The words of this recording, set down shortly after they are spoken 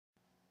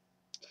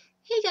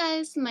Hey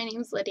guys, my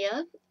name's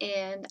Lydia,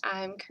 and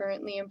I'm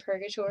currently in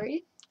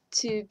purgatory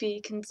to be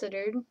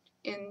considered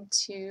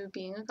into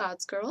being a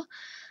God's girl.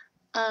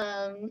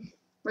 Um,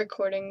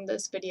 Recording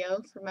this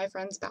video from my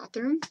friend's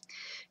bathroom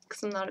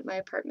because I'm not at my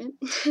apartment,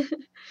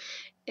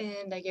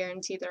 and I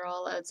guarantee they're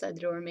all outside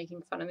the door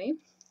making fun of me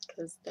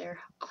because they're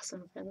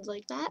awesome friends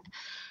like that.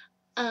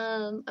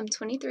 I'm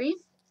 23.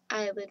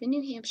 I live in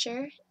New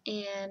Hampshire,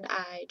 and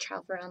I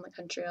travel around the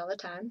country all the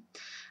time.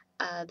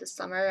 This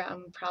summer,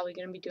 I'm probably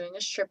going to be doing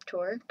a strip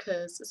tour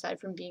because aside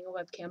from being a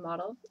webcam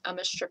model, I'm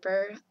a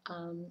stripper,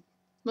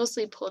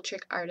 mostly pole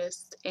trick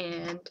artist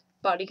and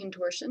body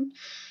contortion.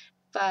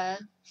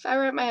 If I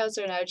were at my house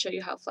right now, I'd show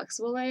you how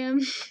flexible I am.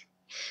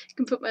 I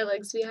can put my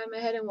legs behind my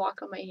head and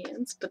walk on my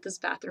hands, but this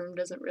bathroom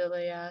doesn't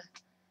really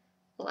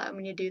allow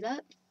me to do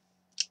that.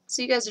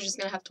 So you guys are just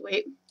going to have to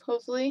wait,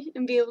 hopefully,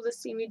 and be able to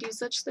see me do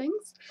such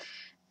things.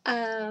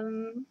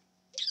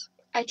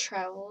 I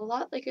travel a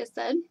lot, like I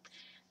said.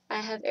 I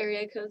have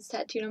area codes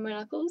tattooed on my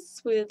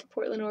knuckles, with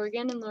Portland,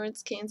 Oregon and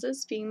Lawrence,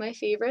 Kansas being my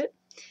favorite.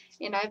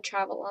 And I have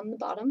travel on the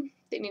bottom.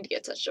 They need to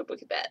get touched up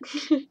wicked bad.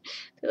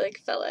 They like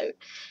fell out.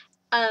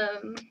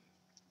 Um,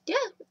 yeah,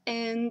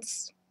 and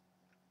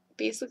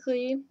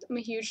basically, I'm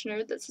a huge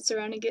nerd that sits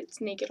around and gets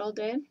naked all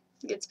day.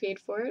 Gets paid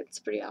for it. It's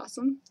pretty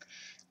awesome.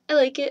 I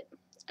like it.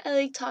 I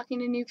like talking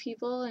to new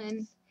people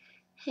and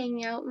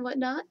hanging out and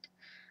whatnot.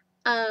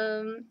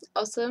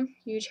 Also,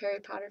 huge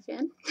Harry Potter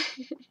fan.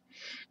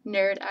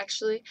 Nerd,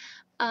 actually.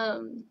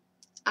 Um,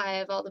 I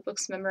have all the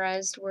books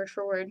memorized word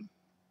for word.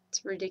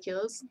 It's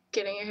ridiculous.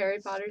 Getting a Harry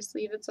Potter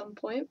sleeve at some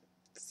point.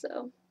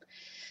 So,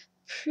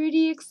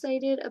 pretty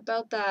excited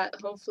about that.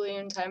 Hopefully,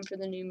 in time for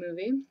the new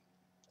movie.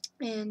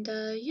 And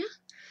yeah,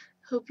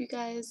 hope you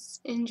guys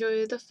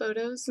enjoy the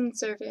photos and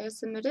survey I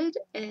submitted.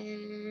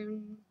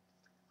 And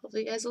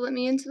hopefully, you guys will let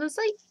me into the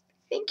site.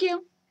 Thank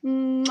you.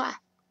 Mwah.